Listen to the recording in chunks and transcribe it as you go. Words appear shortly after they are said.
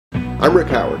I'm Rick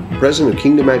Howard, president of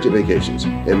Kingdom Magic Vacations.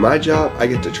 In my job, I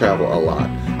get to travel a lot.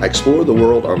 I explore the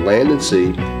world on land and sea,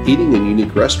 eating in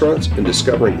unique restaurants and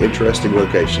discovering interesting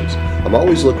locations. I'm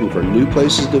always looking for new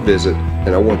places to visit,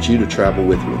 and I want you to travel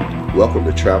with me. Welcome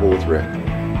to Travel with Rick.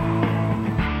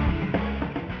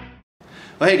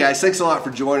 Well, hey guys, thanks a lot for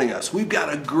joining us. We've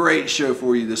got a great show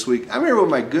for you this week. I'm here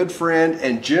with my good friend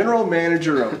and general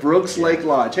manager of Brooks Lake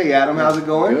Lodge. Hey Adam, how's it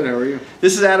going? Good, how are you?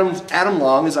 This is Adam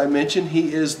Long, as I mentioned.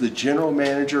 He is the general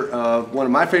manager of one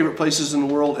of my favorite places in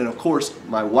the world, and of course,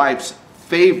 my wife's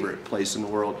favorite place in the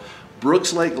world,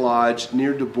 Brooks Lake Lodge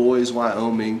near Du Bois,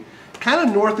 Wyoming. Kind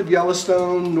of north of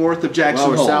Yellowstone, north of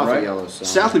Jackson Hole, south right? Of Yellowstone.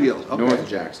 South of Yellowstone, okay. North of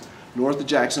Jackson. North of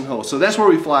Jackson Hole. So that's where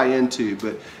we fly into.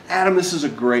 But Adam, this is a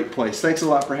great place. Thanks a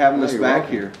lot for having us back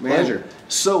here. Man, pleasure.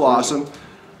 So awesome.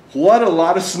 What a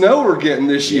lot of snow we're getting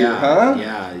this year, huh?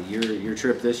 Yeah, your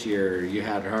trip this year, you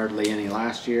had hardly any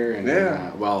last year. And,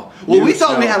 yeah. Well, we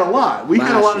thought we had a lot. We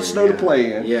had a lot of snow to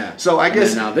play in. Yeah. So I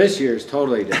guess now this year is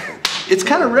totally different. It's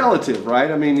kind of relative,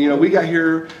 right? I mean, you know, we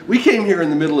came here in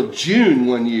the middle of June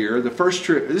one year. The first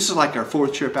trip, this is like our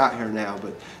fourth trip out here now,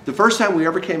 but the first time we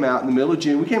ever came out in the middle of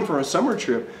June, we came for a summer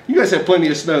trip. You guys had plenty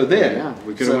of snow then. Yeah,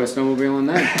 we could have went snowmobiling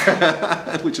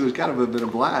then. Which was kind of been a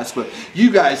blast, but you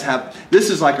guys have, this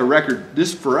is like a record,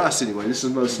 this for us anyway, this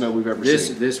is the most snow we've ever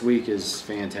seen. This week is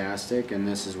fantastic, and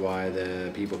this is why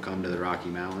the people come to the Rocky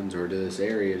Mountains or to this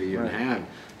area to even have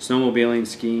snowmobiling,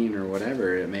 skiing, or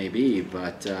whatever it may be,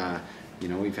 but you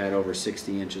know, we've had over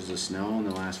 60 inches of snow in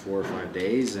the last 4 or 5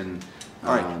 days, and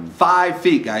all right, 5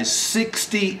 feet, guys,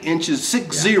 60 inches,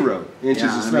 60 inches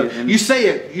of snow. I mean, you say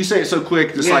it so quick,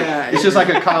 it's like it's just like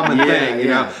a common thing, you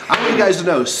know. I want you guys to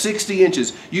know, 60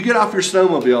 inches. You get off your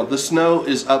snowmobile, the snow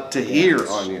is up to here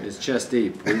on you. It's chest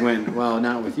deep. We went, well,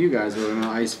 not with you guys, but we went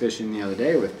ice fishing the other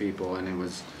day with people, and it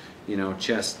was, you know,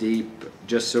 chest deep,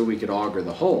 just so we could auger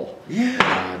the hole.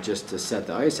 Yeah. Just to set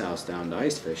the ice house down to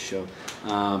ice fish. So,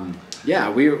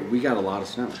 yeah, we got a lot of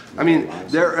snow. I mean,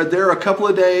 there are a couple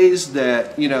of days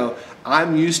that, you know,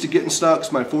 I'm used to getting stuck.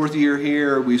 It's my 4th year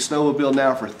here. We've snowmobiled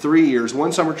now for 3 years.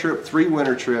 1 summer trip, 3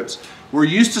 winter trips. We're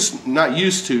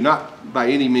not by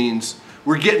any means.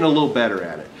 We're getting a little better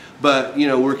at it. But, you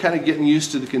know, we're kind of getting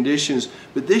used to the conditions.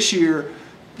 But this year,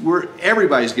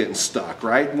 everybody's getting stuck,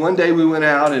 right? One day we went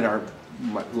out and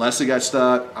Leslie got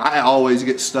stuck. I always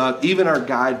get stuck. Even our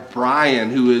guide Brian,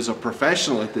 who is a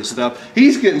professional at this stuff,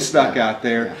 he's getting stuck out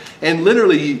there. Yeah. And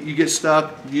literally, you get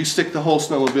stuck. You stick the whole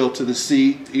snowmobile to the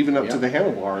seat, even up to the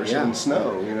handlebars in the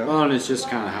snow. You know. Well, and it's just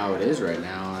kind of how it is right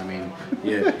now. I mean,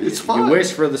 it's fun. You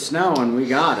wish for the snow, and we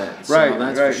got it. So right.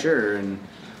 That's for sure. And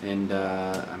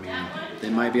I mean,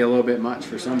 it might be a little bit much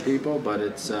for some people, but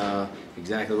it's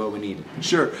exactly what we needed.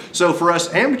 Sure. So for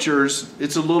us amateurs,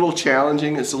 it's a little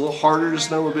challenging. It's a little harder to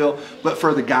snowmobile, but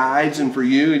for the guides and for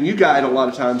you, and you guide a lot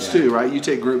of times too, right? You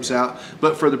take groups out.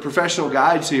 But for the professional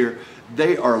guides here,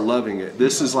 they are loving it.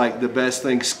 This is like the best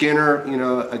thing. Skinner, you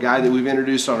know, a guy that we've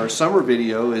introduced on our summer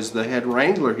video, is the head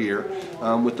wrangler here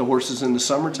with the horses in the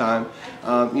summertime.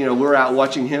 You know, we're out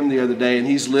watching him the other day, and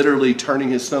he's literally turning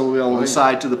his snowmobile on the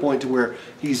side to the point to where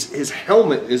his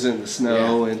helmet is in the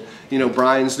snow. And you know,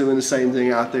 Brian's doing the same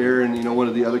thing out there, and you know, one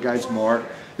of the other guys, Mark.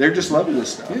 They're just loving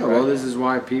this stuff. Yeah, well, this is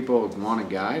why people want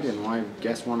to guide and why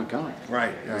guests want to come.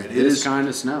 Right. It is kind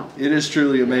of snow. It is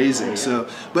truly amazing. So,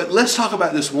 but let's talk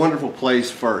about this wonderful place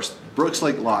first, Brooks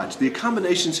Lake Lodge. The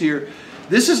accommodations here.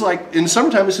 This is like, in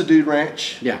summertime it's a dude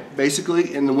ranch. Yeah.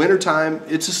 Basically, in the wintertime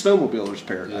it's a snowmobiler's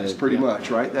paradise, pretty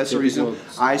much, right? That's the reason,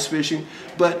 ice fishing.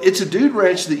 But it's a dude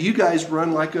ranch that you guys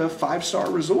run like a 5-star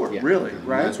resort, really,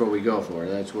 right? That's what we go for.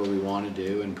 That's what we want to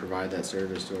do and provide that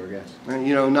service to our guests. And,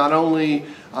 you know, not only,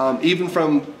 even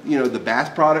from, you know, the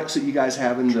bath products that you guys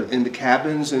have in the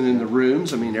cabins and in the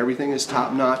rooms, I mean, everything is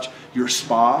top notch. Your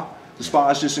spa. The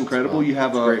spa is just incredible. You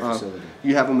have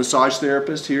a massage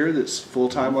therapist here that's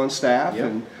full-time on staff,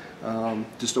 and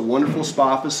just a wonderful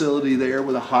spa facility there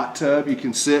with a hot tub. You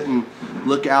can sit and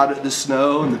look out at the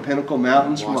snow and the Pinnacle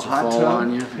Mountains from a hot tub.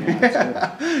 On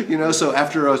you. You know, so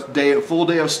after a full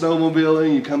day of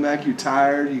snowmobiling, you come back, you're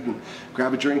tired, you can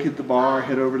grab a drink at the bar,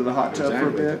 head over to the hot tub for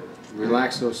a bit.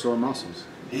 Relax those sore muscles.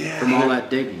 From all that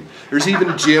digging. There's even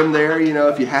a gym there, you know,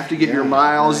 if you have to get your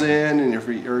miles in, and if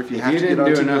you have to get on. If you didn't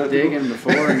do enough digging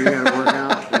before and you got to work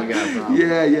out, we got a problem.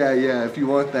 Yeah. If you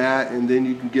want that, and then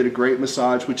you can get a great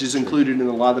massage, which is included in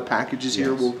a lot of the packages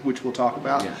here, which we'll talk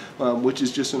about, which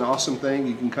is just an awesome thing.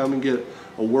 You can come and get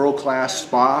a world-class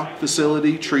spa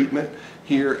facility treatment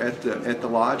here at the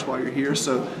lodge while you're here.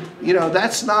 So, you know,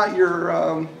 that's not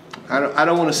your. I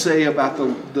don't want to say about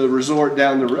the resort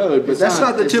down the road, but that's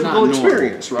not the typical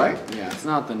experience, right? Yeah, it's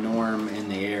not the norm in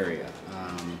the area.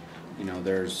 You know,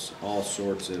 there's all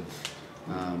sorts of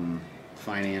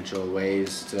financial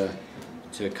ways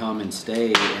to come and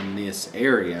stay in this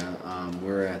area.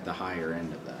 We're at the higher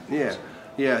end of that. Yeah.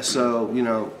 Yeah, so, you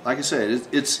know, like I said,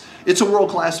 it's a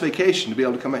world-class vacation to be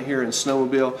able to come out here and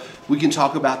snowmobile. We can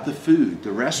talk about the food,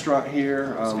 the restaurant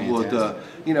here,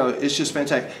 you know, it's just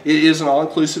fantastic. It is an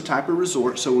all-inclusive type of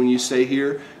resort, so when you stay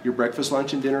here, your breakfast,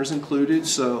 lunch, and dinner is included.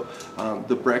 So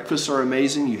the breakfasts are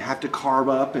amazing. You have to carve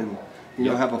up and, you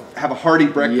know, have a hearty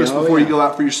breakfast before you go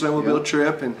out for your snowmobile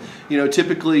trip. And, you know,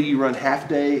 typically you run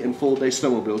half-day and full-day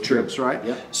snowmobile trips, right?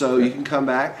 So you can come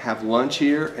back, have lunch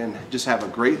here, and just have a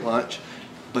great lunch.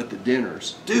 But the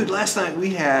dinners, dude! Last night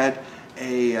we had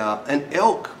an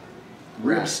elk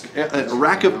rack, a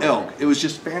rack of elk. It was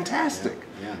just fantastic.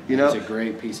 Yeah, you know, it's a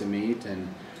great piece of meat,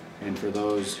 and for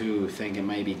those who think it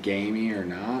might be gamey or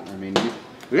not, I mean,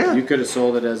 you could have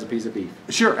sold it as a piece of beef.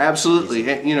 Sure,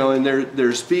 absolutely. And, you know, and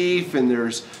there's beef, and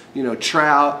there's, you know,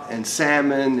 trout and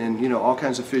salmon, and, you know, all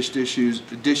kinds of fish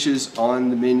dishes on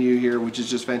the menu here, which is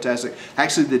just fantastic.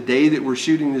 Actually, the day that we're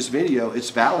shooting this video, it's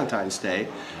Valentine's Day,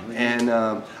 and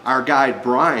our guide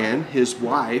Brian, his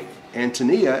wife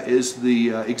Antonia, is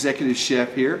the executive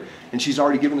chef here, and she's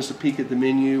already given us a peek at the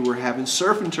menu. We're having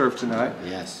surf and turf tonight,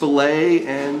 filet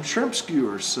and shrimp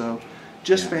skewers. So.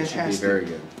 Just fantastic. It should be very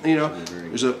good. You know,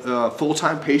 there's a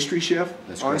full-time pastry chef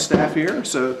on staff here.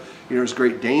 So, you know, there's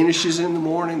great Danishes in the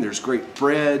morning. There's great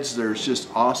breads. There's just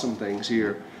awesome things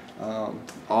here.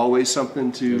 Always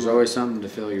something to. There's always something to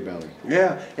fill your belly.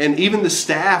 Yeah, and even the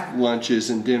staff lunches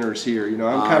and dinners here. You know,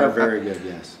 I'm kind of very good.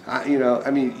 Yes. You know,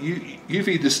 I mean, you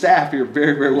feed the staff here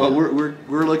very, very well. Yeah.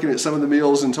 We're looking at some of the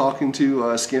meals and talking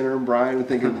to Skinner and Brian and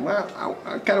thinking, wow,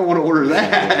 I kind of want to order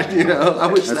that. Yeah. You know, I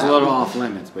wish that's a little off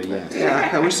limits, but yes.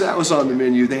 Yeah, I wish that was on the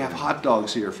menu. They have hot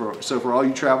dogs here so for all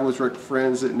you travelers,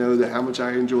 friends that know that how much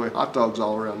I enjoy hot dogs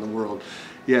all around the world.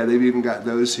 Yeah, they've even got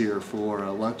those here for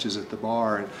lunches at the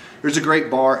bar. And there's a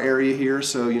great bar area here,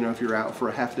 so, you know, if you're out for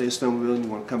a half day of snowmobiling and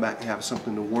you want to come back and have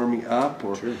something to warm you up,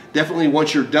 or definitely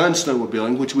once you're done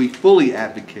snowmobiling, which we fully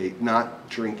advocate, not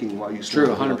drinking while you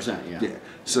snowmobile. 100%, yeah.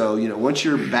 So, you know, once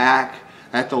you're back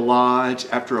at the lodge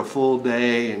after a full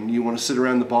day and you want to sit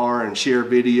around the bar and share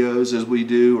videos as we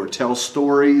do, or tell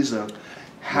stories of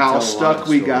how stuck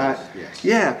we got. Yes.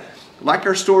 Yeah, like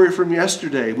our story from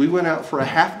yesterday. We went out for a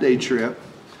half-day trip.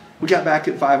 We got back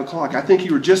at 5 o'clock. I think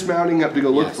you were just mounting up to go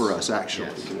look for us,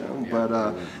 actually. You know?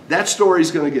 But that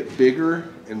story's going to get bigger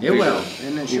and bigger. It will,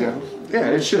 and it should. Know? Yeah,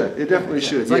 it should. It definitely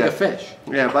should. It's like a fish.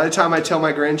 Yeah, by the time I tell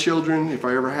my grandchildren, if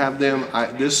I ever have them,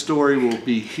 this story will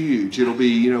be huge. It'll be,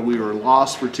 you know, we were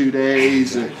lost for 2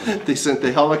 days, and they sent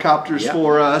the helicopters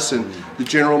for us, and the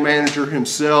general manager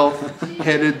himself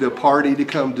headed the party to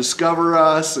come discover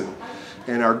us,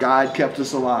 and our guide kept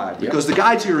us alive, because the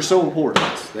guides here are so important.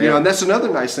 You know, and that's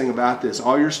another nice thing about this.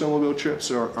 All your snowmobile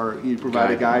trips are you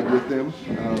provide a guide with them.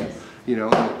 You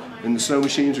know, and the snow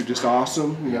machines are just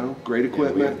awesome. You know, great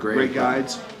equipment, great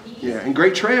guides. Yeah, and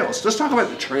great trails. Let's talk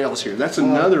about the trails here. That's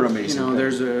another amazing You know,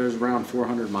 thing. there's around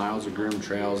 400 miles of groomed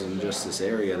trails in just this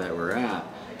area that we're at.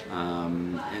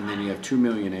 And then you have 2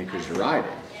 million acres to ride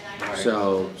in.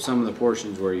 So some of the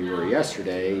portions where you were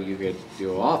yesterday, you could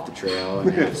go off the trail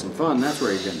and have some fun. That's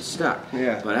where you're getting stuck.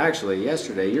 But actually,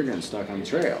 yesterday you're getting stuck on the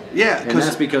trail. Yeah, and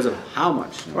that's because of how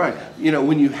much snow. Right. You know,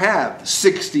 when you have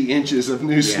 60 inches of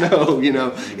new snow, you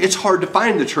know, it's hard to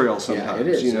find the trail sometimes. Yeah, it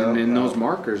is. You know? And those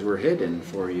markers were hidden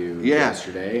for you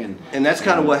yesterday. And that's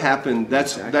kind of what happened.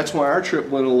 That's why our trip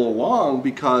went a little long,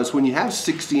 because when you have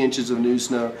 60 inches of new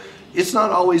snow, it's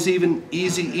not always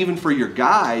easy even for your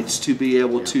guides to be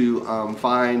able to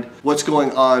find what's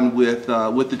going on with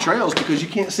the trails, because you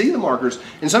can't see the markers.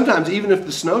 And sometimes even if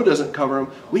the snow doesn't cover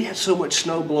them, we had so much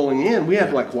snow blowing in, we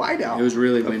had like whiteout. It was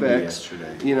really windy effects,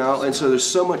 yesterday. You know, and so there's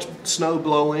so much snow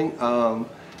blowing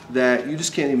that you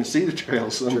just can't even see the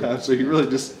trails sometimes. So you're really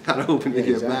just kind of hoping to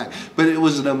get back. But it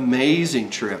was an amazing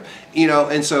trip, you know.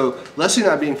 And so Leslie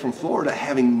and I, being from Florida,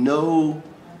 having no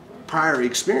prior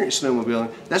experience snowmobiling,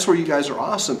 that's where you guys are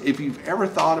awesome. If you've ever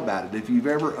thought about it, if you've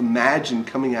ever imagined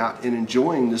coming out and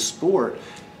enjoying this sport,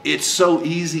 it's so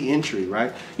easy entry,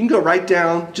 right? You can go right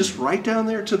down, just right down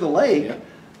there to the lake.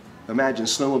 Imagine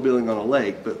snowmobiling on a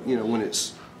lake, but you know, when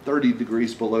it's 30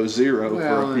 degrees below zero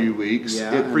for a few weeks,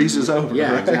 it freezes over.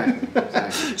 Yeah, right?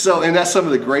 exactly. So, and that's some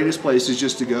of the greatest places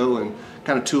just to go and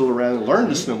kind of tool around and learn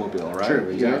to snowmobile, right? True,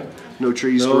 exactly. no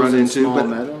trees to Those run in into. small But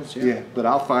meadows, yeah. but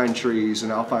I'll find trees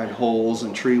and I'll find holes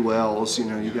and tree wells. You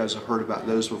know, you guys have heard about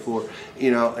those before.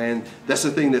 You know, and that's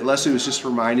the thing that Leslie was just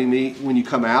reminding me. When you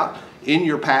come out, in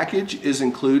your package is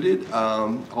included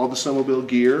all the snowmobile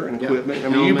gear and equipment. I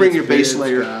mean, you bring your base bibs,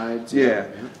 layer. guides,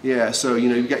 Yeah. So you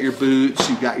know, you've got your boots,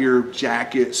 you've got your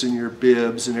jackets and your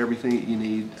bibs and everything that you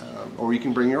need, or you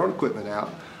can bring your own equipment out.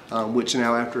 Which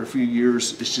now, after a few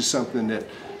years, is just something that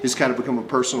has kind of become a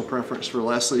personal preference for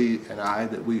Leslie and I,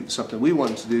 something we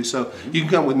wanted to do. So you can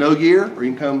come with no gear, or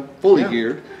you can come fully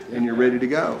geared, and you're ready to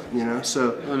go. You know,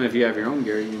 so. And if you have your own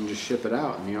gear, you can just ship it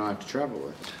out, and you don't have to travel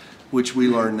with it. Which we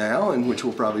learn now, and which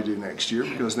we'll probably do next year,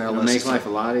 because now It'll make life a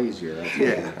lot easier.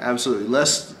 That's absolutely.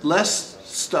 Less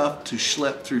stuff to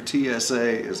schlep through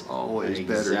TSA is always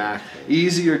better.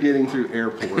 Easier getting through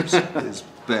airports is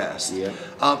best. Yep.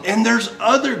 And there's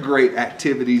other great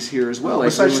activities here as well,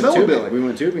 besides snowmobiling. We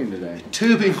went tubing today.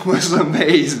 Tubing was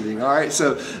amazing. All right,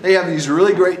 so they have these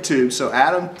really great tubes. So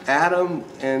Adam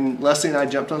and Leslie and I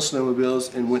jumped on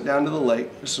snowmobiles and went down to the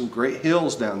lake. There's some great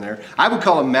hills down there. I would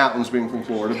call them mountains, being from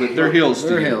Florida, but they're hills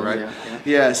to you, right?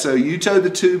 Yeah. So you towed the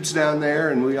tubes down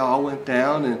there, and we all went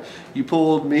down, and you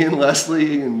pulled me and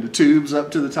Leslie and the tubes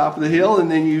up to the top of the hill, and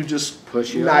then you just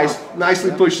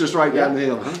nicely pushed us right down the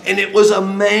hill. And it was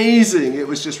amazing. It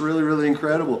was just really, really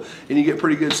incredible. And you get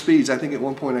pretty good speeds. I think at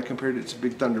one point I compared it to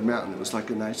Big Thunder Mountain. It was like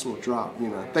a nice little drop, you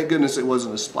know. Thank goodness it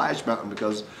wasn't a splash mountain,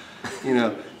 because, you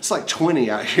know, it's like 20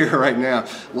 out here right now.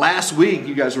 Last week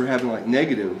you guys were having like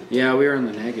negative. Yeah, we were in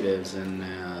the negatives, and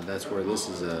that's where this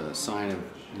is a sign of,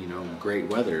 you know, great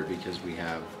weather, because we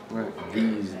have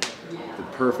the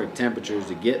perfect temperatures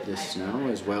to get this snow,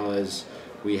 as well as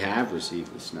we have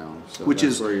received the snow. So which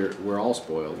is where we're all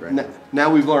spoiled right now.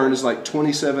 Now we've learned it's like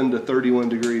 27 to 31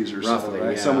 degrees or roughly, something,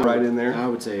 right? Somewhere right in there. I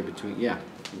would say between,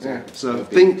 exactly. Yeah. So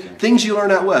things you learn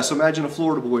out west. So imagine a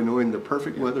Florida boy knowing the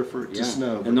perfect weather for it to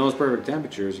snow. And those perfect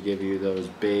temperatures give you those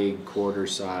big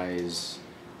quarter-size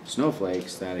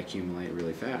snowflakes that accumulate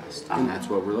really fast, and that's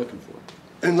what we're looking for.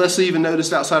 And Leslie even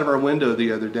noticed outside of our window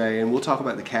the other day, and we'll talk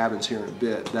about the cabins here in a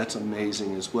bit. That's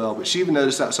amazing as well. But she even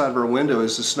noticed outside of our window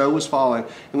as the snow was falling,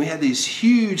 and we had these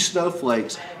huge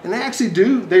snowflakes, and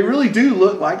they really do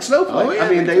look like snowflakes. Oh, yeah, I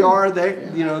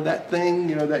mean, you know, that thing,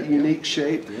 you know, that unique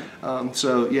shape.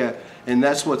 And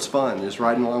that's what's fun, is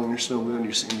riding along on your snowmobile and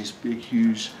you're seeing these big,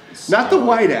 huge, not the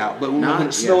whiteout, but when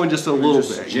it's snowing just a little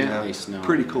bit. Gently snowing.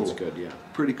 Pretty cool. That's good, yeah.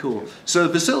 Pretty cool. So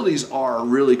the facilities are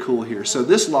really cool here. So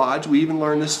this lodge, we even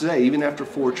learned this today, even after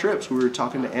 4 trips. We were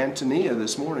talking to Antonia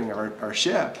this morning, our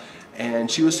chef, and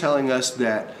she was telling us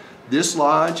that this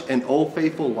lodge and Old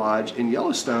Faithful Lodge in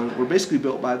Yellowstone were basically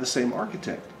built by the same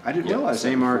architect. I didn't realize that.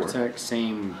 Same architect,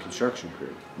 same construction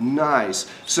crew. Nice.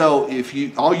 So if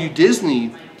all you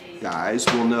Disney guys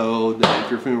will know that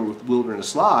if you're familiar with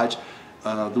Wilderness Lodge,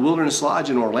 the Wilderness Lodge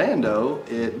in Orlando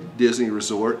at Disney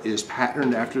Resort is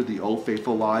patterned after the Old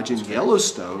Faithful Lodge in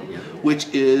Yellowstone, which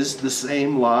is the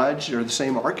same lodge or the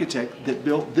same architect that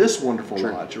built this wonderful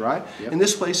lodge, right? And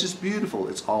this place is beautiful.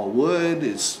 It's all wood,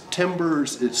 it's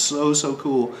timbers, it's so, so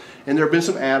cool. And there have been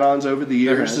some add-ons over the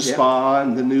years, the spa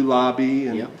and the new lobby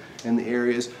and the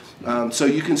areas. So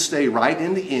you can stay right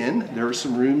in the inn. There are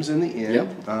some rooms in the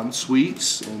inn,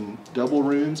 suites and double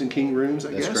rooms and king rooms,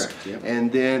 I guess. That's correct.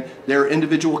 And then there are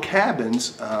individual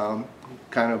cabins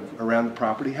kind of around the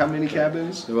property. How many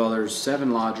cabins? Well, there's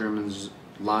 7 lodge rooms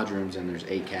and there's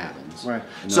 8 cabins. Right.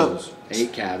 And so those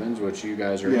 8 cabins, which you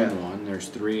guys are in one, there's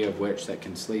 3 of which that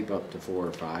can sleep up to 4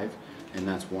 or 5, and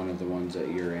that's one of the ones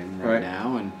that you're in right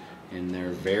now. And they're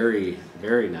very,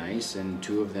 very nice, and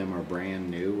 2 of them are brand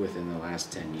new within the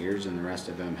last 10 years, and the rest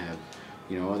of them have,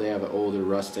 you know, they have an older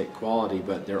rustic quality,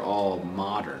 but they're all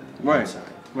modern inside.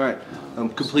 Right.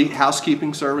 Complete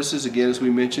housekeeping services, again, as we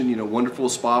mentioned, you know, wonderful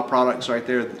spa products right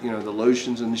there, you know, the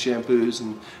lotions and the shampoos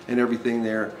and everything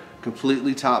there,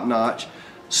 completely top notch.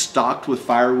 Stocked with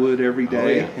firewood every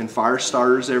day and fire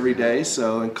starters every day,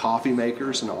 so, and coffee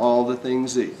makers and all the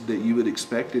things that you would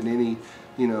expect in any,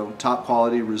 you know, top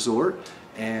quality resort.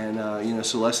 And you know,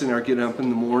 Celeste and I are getting up in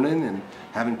the morning and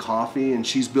having coffee, and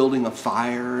she's building a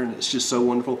fire, and it's just so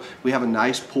wonderful. We have a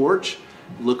nice porch,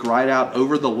 look right out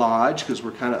over the lodge, because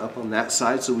we're kind of up on that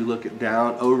side, so we look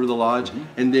down over the lodge.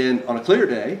 And then on a clear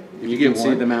day, if you get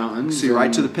see the mountains, see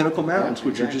right to the Pinnacle Mountains,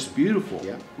 which are just beautiful,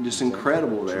 just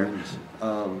incredible there.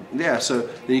 So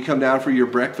then you come down for your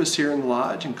breakfast here in the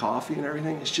lodge and coffee and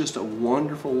everything. It's just a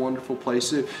wonderful, wonderful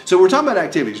place. So we're talking about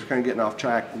activities. We're kind of getting off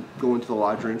track and going to the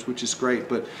lodge rooms, which is great.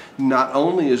 But not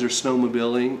only is there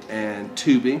snowmobiling and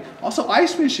tubing, also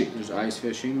ice fishing. There's ice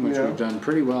fishing, which we've done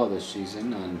pretty well this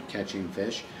season on catching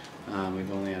fish.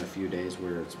 We've only had a few days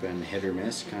where it's been hit or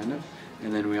miss, kind of.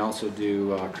 And then we also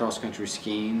do cross-country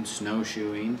skiing,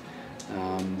 snowshoeing.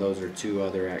 Those are 2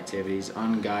 other activities,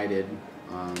 unguided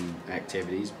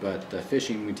activities. But the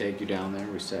fishing, we take you down there,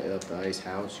 we set up the ice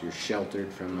house, you're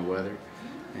sheltered from the weather.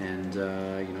 And,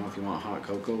 you know, if you want hot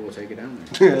cocoa, we'll take it down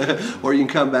there. Or you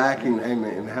can come back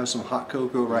and have some hot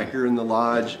cocoa right here in the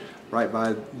lodge, right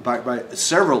by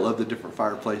several of the different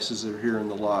fireplaces that are here in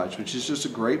the lodge, which is just a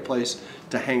great place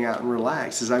to hang out and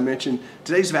relax. As I mentioned,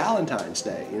 today's Valentine's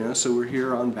Day, you know, so we're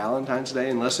here on Valentine's Day,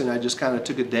 and Leslie and I just kind of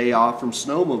took a day off from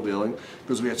snowmobiling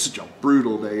because we had such a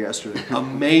brutal day yesterday.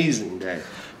 Amazing day,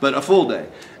 but a full day.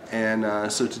 And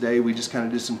so today we just kind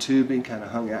of did some tubing, kind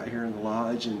of hung out here in the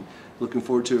lodge, and looking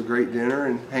forward to a great dinner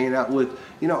and hanging out with,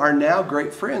 you know, our now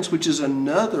great friends, which is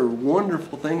another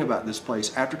wonderful thing about this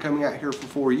place after coming out here for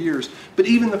 4 years. But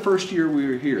even the first year we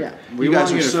were here, yeah, you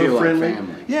guys are so friendly. Like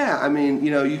family. Yeah, I mean,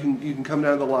 you know, you can come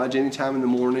down to the lodge anytime in the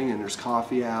morning, and there's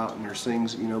coffee out, and there's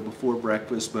things, you know, before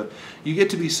breakfast. But you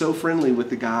get to be so friendly with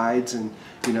the guides, and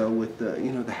you know, with the,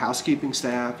 you know, the housekeeping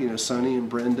staff, you know, Sonny and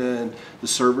Brenda, and the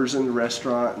servers in the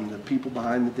restaurant, and the people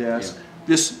behind the desk. Yeah.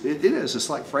 It is.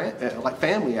 It's like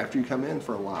family after you come in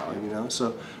for a while, you know.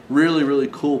 So really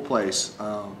cool place.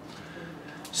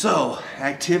 So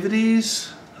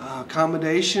activities,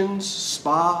 accommodations,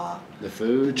 spa, the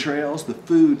food, the trails, the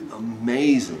food,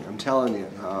 amazing. I'm telling you.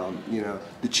 You know,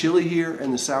 the chili here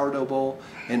and the sourdough bowl,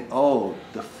 and oh,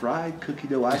 the fried cookie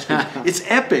dough ice cream. It's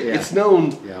epic. Yeah. It's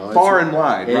known far and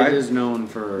wide, right? It is known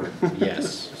for,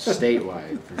 yes,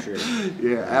 statewide for sure.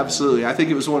 Yeah, absolutely. I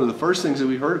think it was one of the first things that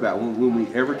we heard about when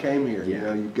we ever came here. Yeah. You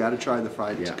know, you've got to try the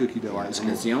fried cookie dough ice cream.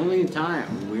 And it's the only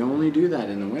time. We only do that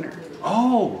in the winter.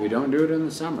 Oh. We don't do it in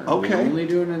the summer. Okay. We only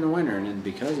do it in the winter, and then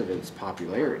because of its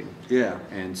popularity. Yeah.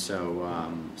 And so,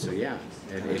 yeah,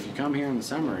 if you come here in the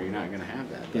summer, you're not going to have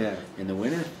that. But in the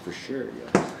winter, for sure,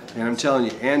 yeah. And I'm telling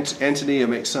you, Antonia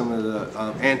makes some of the,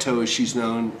 Anto as she's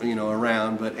known, you know,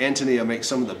 around, but Antonia makes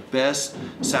some of the best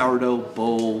sourdough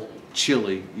bowl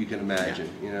chili you can imagine.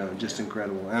 You know, just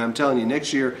incredible. And I'm telling you,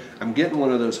 next year I'm getting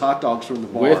one of those hot dogs from the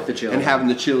bar with the chili, and having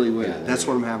the chili with it. That's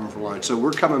what I'm having for lunch. So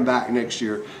we're coming back next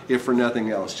year, if for nothing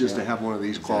else, just to have one of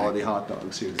these quality hot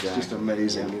dogs here. It's just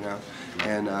amazing, you know.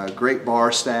 And great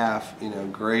bar staff, you know,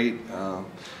 great.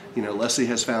 You know, Leslie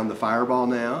has found the Fireball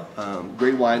now.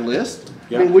 Great wine list.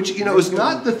 I mean, which, you know, is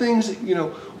not the things, you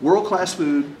know, world-class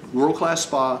food, world-class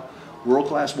spa,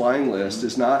 world-class wine list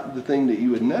is not the thing that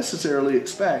you would necessarily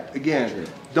expect. Again,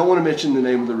 don't want to mention the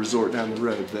name of the resort down the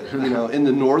road, but, you know, in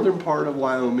the northern part of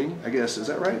Wyoming, I guess, is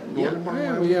that right? Northern part of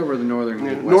Wyoming? Yeah, we're the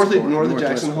northern, north of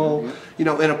Jackson Hole, you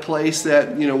know, in a place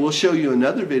that, you know, we'll show you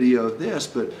another video of this,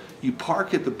 but you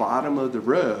park at the bottom of the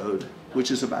road,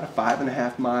 which is about a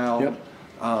 5.5 mile.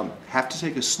 Have to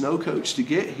take a snow coach to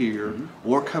get here,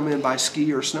 or come in by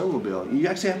ski or snowmobile. You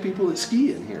actually have people that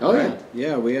ski in here, right?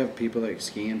 Yeah, we have people that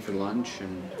ski in for lunch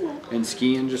and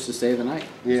skiing just to stay the night.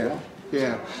 Yeah,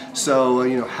 yeah. So,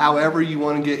 you know, however you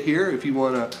want to get here, if you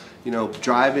want to, you know,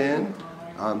 drive in,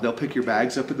 they'll pick your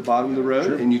bags up at the bottom of the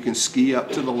road, and you can ski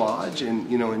up to the lodge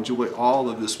and, you know, enjoy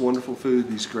all of this wonderful food,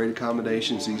 these great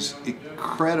accommodations, these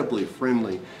incredibly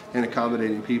friendly and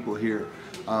accommodating people here.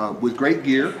 With great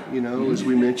gear, you know, as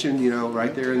we mentioned, you know,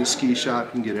 right there in the ski shop,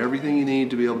 you can get everything you need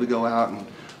to be able to go out, and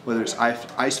whether it's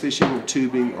ice fishing or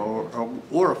tubing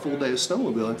or a full day of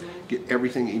snowmobiling, get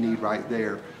everything that you need right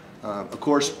there. Of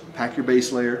course, pack your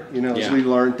base layer, you know, as we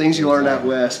learned, things you learned out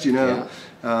west, you know.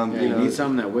 You need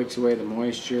something that wicks away the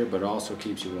moisture, but also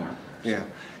keeps you warm. Yeah.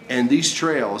 And these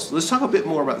trails, let's talk a bit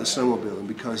more about the snowmobiling,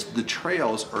 because the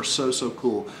trails are so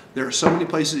cool. There are so many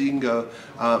places you can go.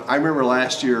 I remember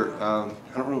last year, I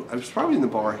don't know, I was probably in the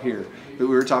bar here, but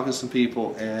we were talking to some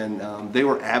people, and they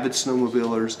were avid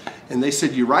snowmobilers, and they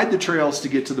said you ride the trails to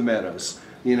get to the meadows,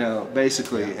 you know,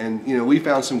 basically. And, you know, we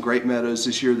found some great meadows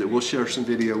this year that we'll share some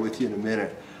video with you in a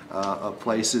minute. Of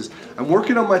places. I'm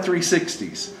working on my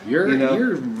 360s. You're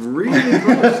really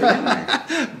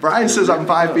close. Brian says I'm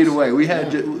 5 feet away. We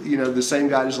had, you know, the same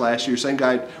guy as last year, same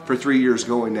guy for 3 years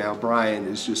going now. Brian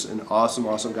is just an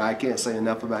awesome guy. I can't say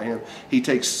enough about him. He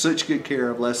takes such good care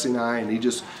of Leslie and I, and he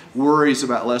just worries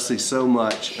about Leslie so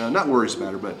much. Not worries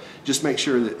about her, but just make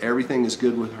sure that everything is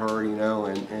good with her, you know,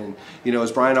 and you know,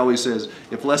 as Brian always says,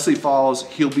 if Leslie falls,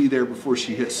 he'll be there before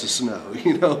she hits the snow,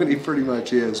 you know, and he pretty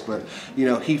much is. But, you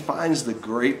know, he finds the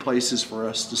great places for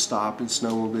us to stop and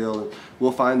snowmobile. And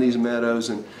we'll find these meadows.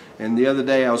 And the other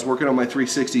day I was working on my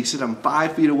 360. He said I'm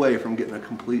 5 feet away from getting a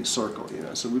complete circle. You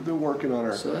know, so we've been working on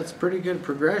our. So that's pretty good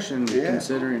progression,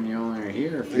 considering you only are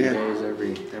here a few days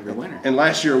every winter. And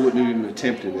last year I wouldn't have even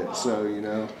attempted it. So you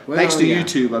know, Well, thanks to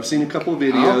YouTube, I've seen a couple of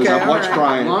videos. Okay, I've watched all right.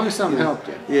 Brian. As long as something helped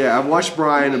you. Yeah, I've watched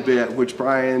Brian a bit, which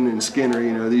Brian and Skinner,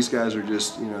 you know, these guys are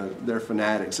just, you know, they're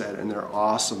fanatics at it, and they're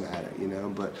awesome at it, you know.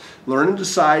 But learning to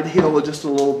side hill just a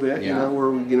little bit, you know, where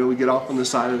we get off on the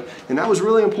side of it. And that was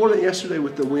really important yesterday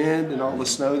with the wind and all the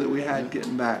snow that we had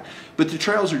getting back. But the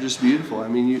trails are just beautiful. I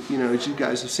mean, you know, as you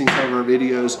guys have seen some of our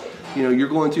videos, you know, you're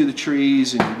going through the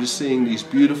trees and you're just seeing these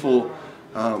beautiful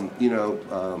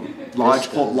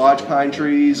lodge pine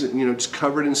trees, you know, just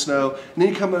covered in snow. And then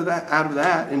you come out of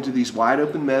that into these wide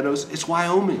open meadows. It's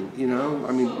Wyoming, you know.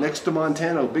 I mean, next to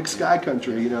Montana, big sky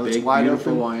country, you know. It's wide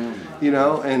open, Wyoming. you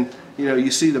know, and you know,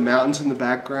 you see the mountains in the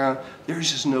background.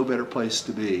 There's just no better place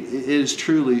to be. It is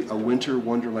truly a winter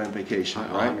wonderland vacation,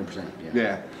 right? 100%.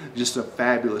 Yeah, just a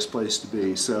fabulous place to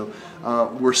be. So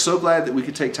we're so glad that we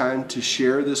could take time to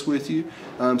share this with you.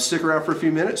 Stick around for a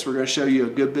few minutes. We're going to show you a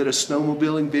good bit of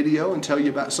snowmobiling video and tell you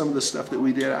about some of the stuff that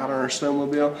we did out on our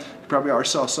snowmobile. You probably already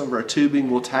saw some of our tubing.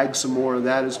 We'll tag some more of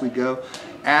that as we go.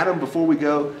 Adam, before we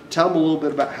go, tell them a little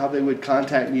bit about how they would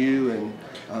contact you. And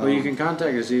well, you can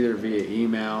contact us either via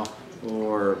email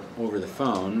or over the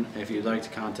phone. If you'd like to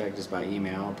contact us by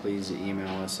email, please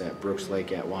email us at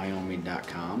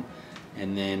brookslake@wyoming.com.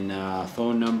 And then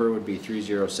phone number would be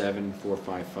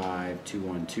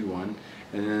 307-455-2121.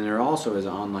 And then there also is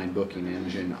an online booking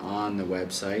engine on the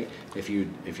website if you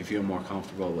feel more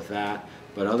comfortable with that.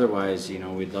 But otherwise, you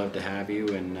know, we'd love to have you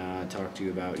and talk to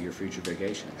you about your future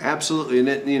vacation. Absolutely, and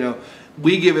it, you know,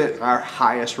 we give it our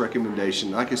highest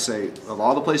recommendation. Like I say, of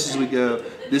all the places we go,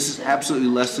 this is absolutely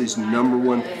Leslie's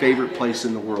 #1 favorite place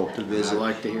in the world to visit. I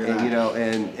like to hear and, that. You know,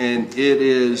 and it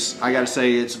is. I got to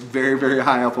say, it's very, very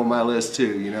high up on my list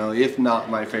too. You know, if not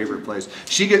my favorite place.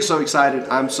 She gets so excited.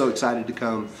 I'm so excited to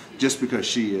come just because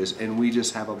she is, and we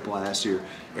just have a blast here.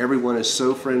 Everyone is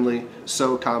so friendly,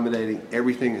 so accommodating.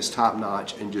 Everything is top notch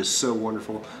and just so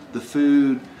wonderful. The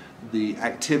food, the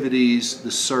activities, the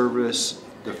service,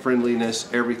 the friendliness,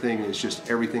 everything is just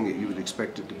everything that you would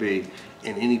expect it to be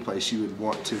in any place you would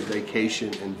want to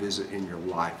vacation and visit in your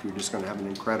life. You're just going to have an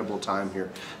incredible time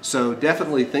here. So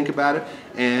definitely think about it.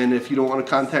 And if you don't want to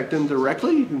contact them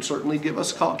directly, you can certainly give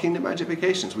us a call at Kingdom Magic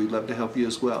Vacations. We'd love to help you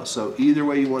as well. So either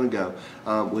way you want to go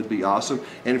would be awesome.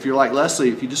 And if you're like Leslie,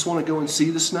 if you just want to go and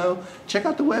see the snow, check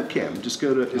out the webcam. Just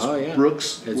go to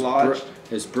Brooks Lodge.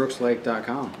 It's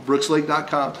brookslake.com.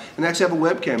 Brookslake.com. And actually have a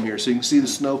webcam here so you can see the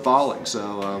snow falling.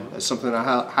 So that's something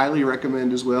I highly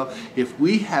recommend as well. If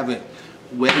we haven't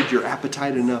whetted your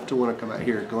appetite enough to want to come out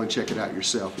here, go and check it out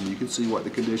yourself, and you can see what the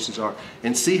conditions are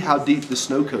and see how deep the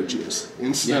snow coach is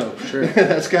in snow. Yeah, sure.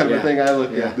 That's kind of the thing I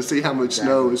look at, to see how much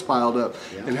snow is piled up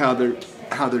and how they're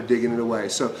digging it away.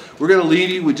 So we're going to leave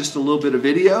you with just a little bit of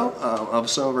video of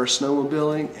some of our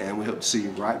snowmobiling, and we hope to see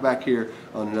you right back here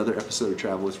on another episode of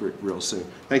Travel with Rick real soon.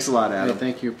 Thanks a lot, Adam. Hey,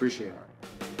 thank you. Appreciate it.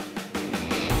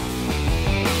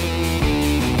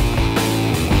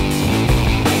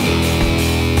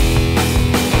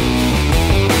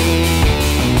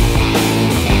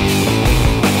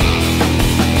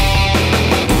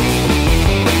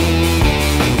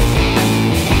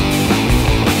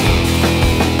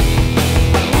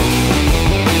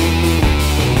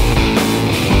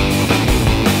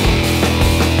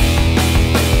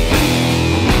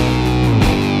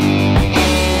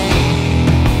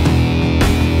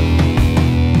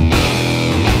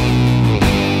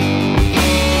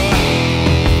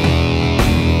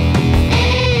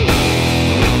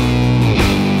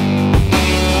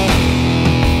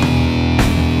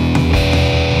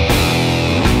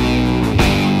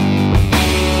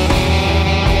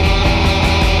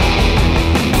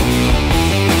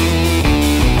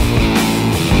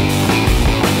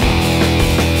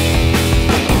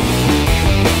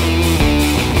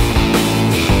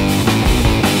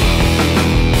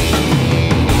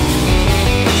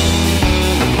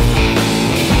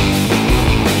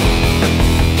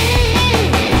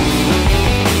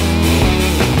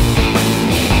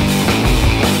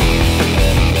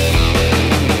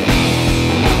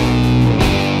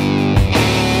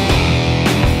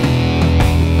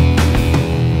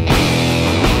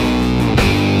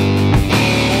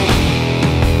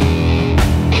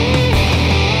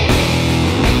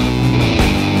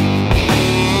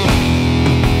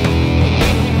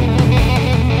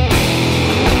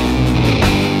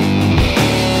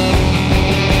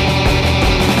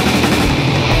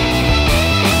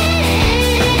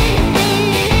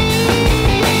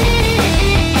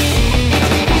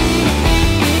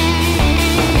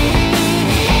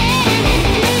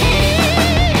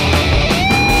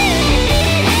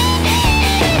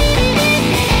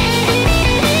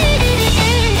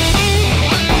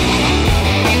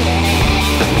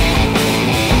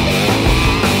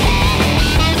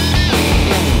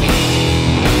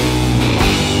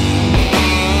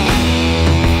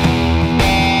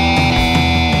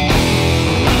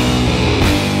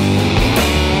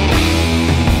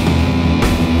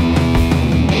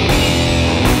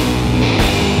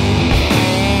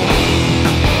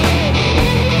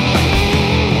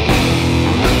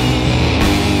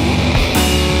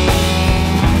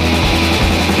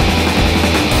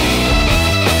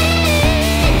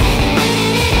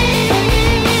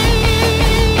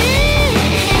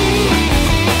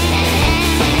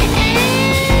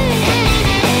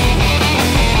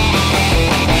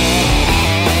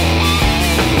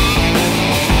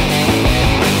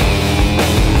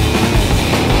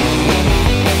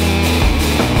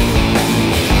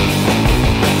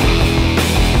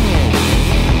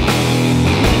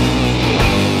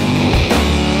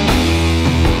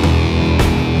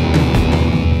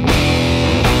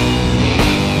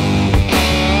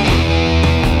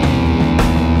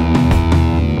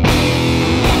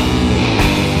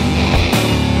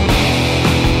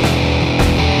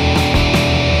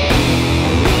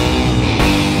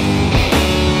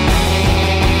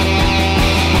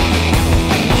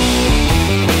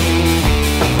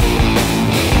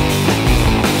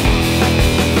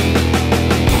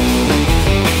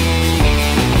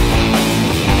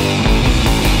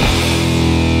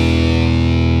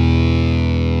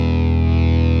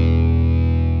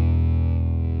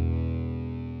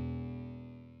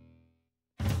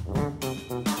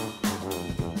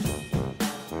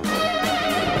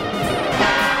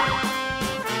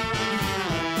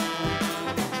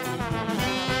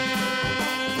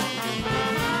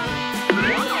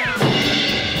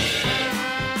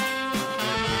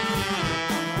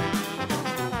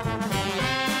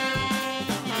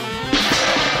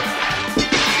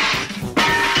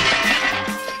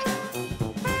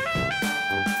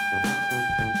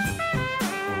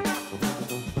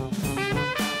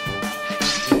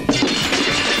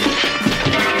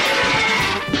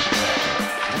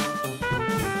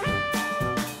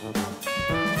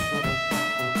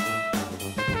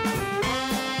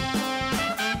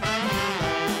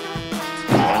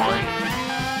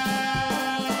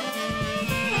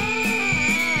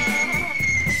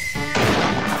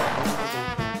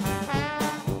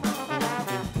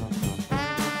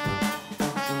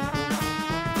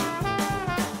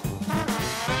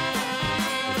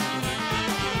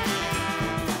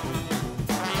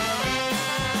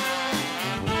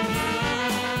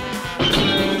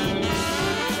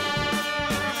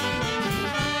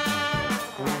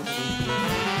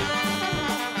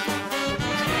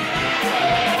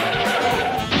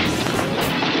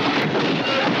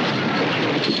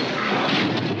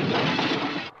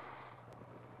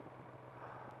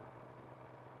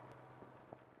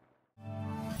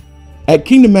 At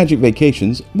Kingdom Magic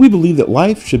Vacations, we believe that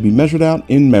life should be measured out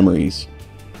in memories.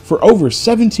 For over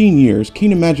 17 years,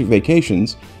 Kingdom Magic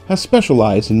Vacations has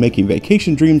specialized in making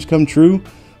vacation dreams come true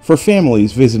for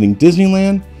families visiting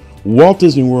Disneyland, Walt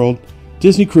Disney World,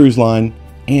 Disney Cruise Line,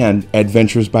 and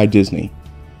Adventures by Disney.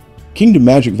 Kingdom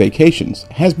Magic Vacations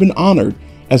has been honored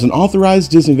as an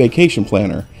authorized Disney vacation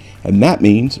planner, and that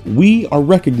means we are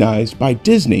recognized by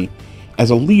Disney as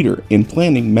a leader in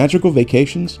planning magical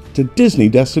vacations to Disney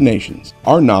destinations.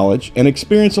 Our knowledge and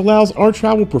experience allows our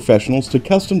travel professionals to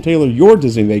custom tailor your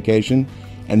Disney vacation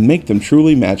and make them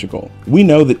truly magical. We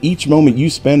know that each moment you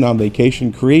spend on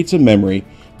vacation creates a memory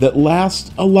that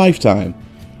lasts a lifetime.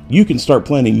 You can start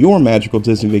planning your magical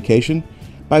Disney vacation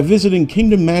by visiting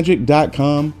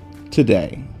kingdommagic.com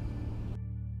today.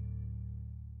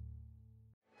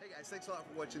 Thanks a lot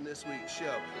for watching this week's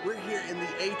show. We're here in the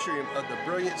atrium of the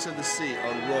Brilliance of the Sea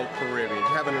on Royal Caribbean,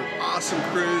 having an awesome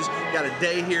cruise. Got a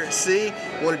day here at sea.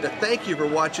 Wanted to thank you for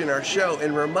watching our show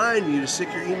and remind you to stick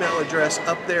your email address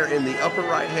up there in the upper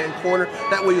right hand corner.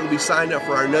 That way you'll be signed up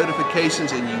for our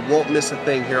notifications and you won't miss a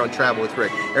thing here on Travel with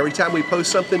Rick. Every time we post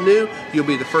something new, you'll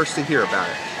be the first to hear about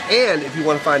it. And if you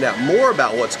want to find out more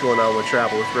about what's going on with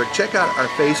Travel with Rick, check out our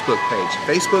Facebook page,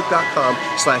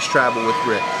 facebook.com/Travel with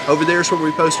Rick. Over there is where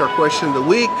we post our question of the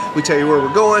week. We tell you where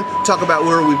we're going, talk about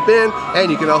where we've been,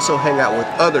 and you can also hang out with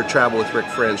other Travel with Rick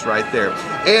friends right there.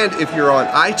 And if you're on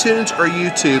iTunes or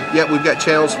YouTube, we've got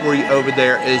channels for you over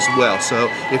there as well. So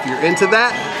if you're into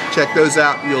that, check those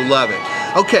out. You'll love it.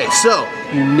 Okay, so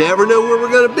you never know where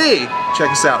we're going to be.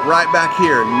 Check us out right back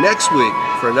here next week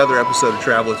for another episode of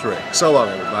Travel with Rick. So long,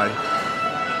 everybody.